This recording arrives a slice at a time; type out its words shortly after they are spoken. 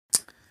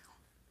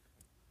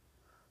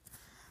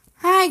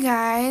Hi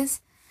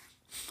guys,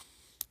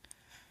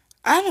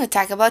 I'm gonna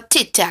talk about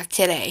TikTok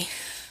today.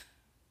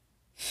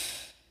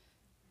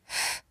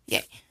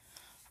 Yay.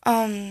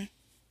 Um,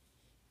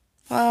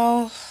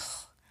 well,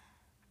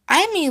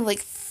 I made like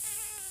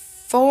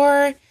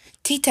 4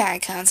 TikTok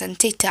accounts on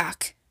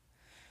TikTok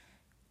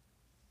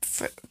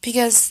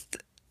because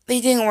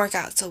they didn't work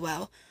out so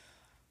well.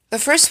 The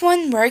first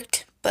one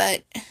worked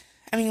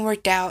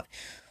out,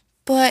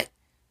 but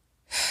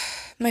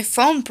my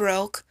phone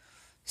broke,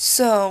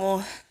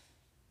 so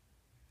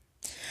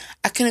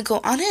I couldn't go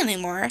on it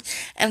anymore.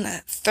 And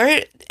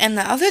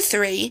the other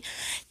 3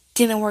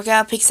 didn't work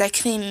out because I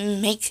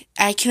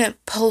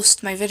couldn't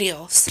post my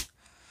videos.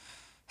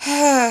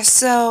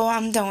 So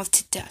I'm done with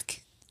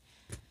TikTok.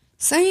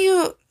 Some of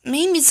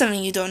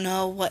you don't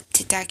know what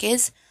TikTok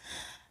is.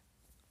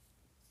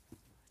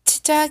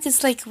 TikTok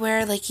is like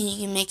where like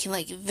you can make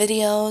like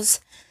videos,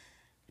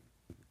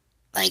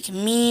 like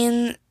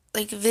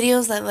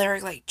videos that are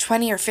like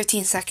 20 or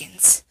 15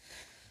 seconds.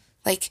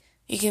 Like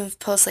you can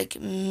post like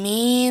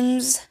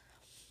memes,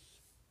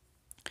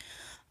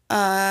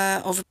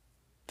 over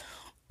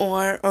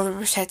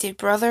overprotective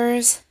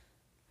brothers.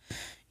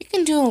 You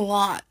can do a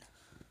lot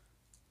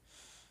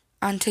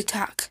on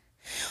TikTok.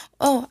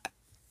 Oh,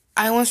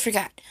 I almost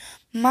forgot.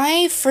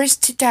 My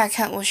first TikTok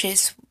account which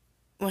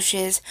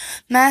is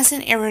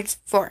Madison Edwards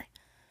 4.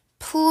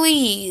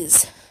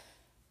 Please,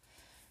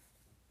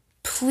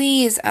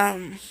 please,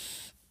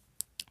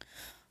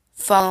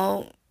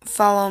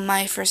 follow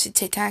my first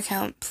TikTok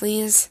account,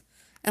 please,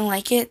 and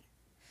like it.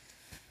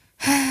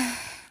 I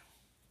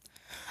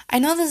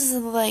know this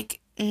is like,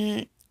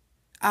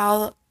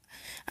 I'll,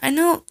 I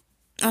know,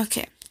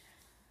 okay.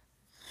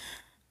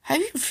 Have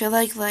you feel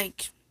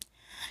like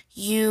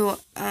you,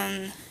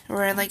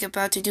 were like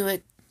about to do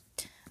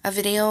a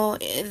video,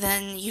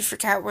 then you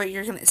forgot what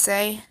you're gonna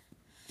say?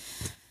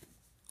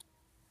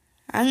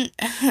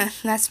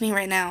 That's me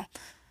right now.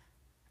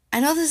 I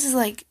know this is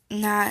like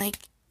not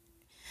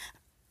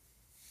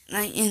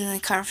like in the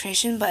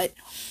conversation, but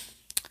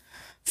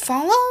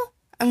follow?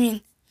 I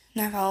mean,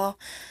 not follow.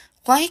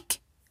 Like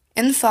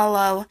and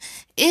follow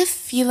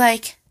if you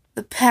like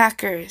the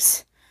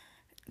Packers.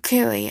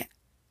 Clearly,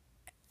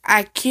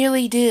 I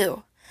clearly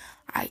do.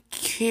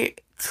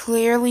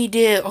 Clearly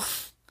do.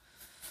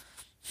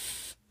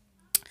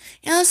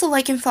 And also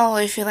like and follow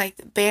if you like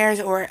the Bears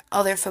or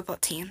other football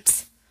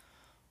teams.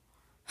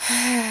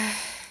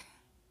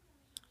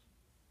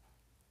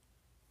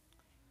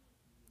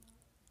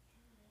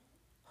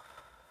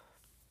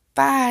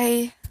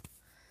 Bye.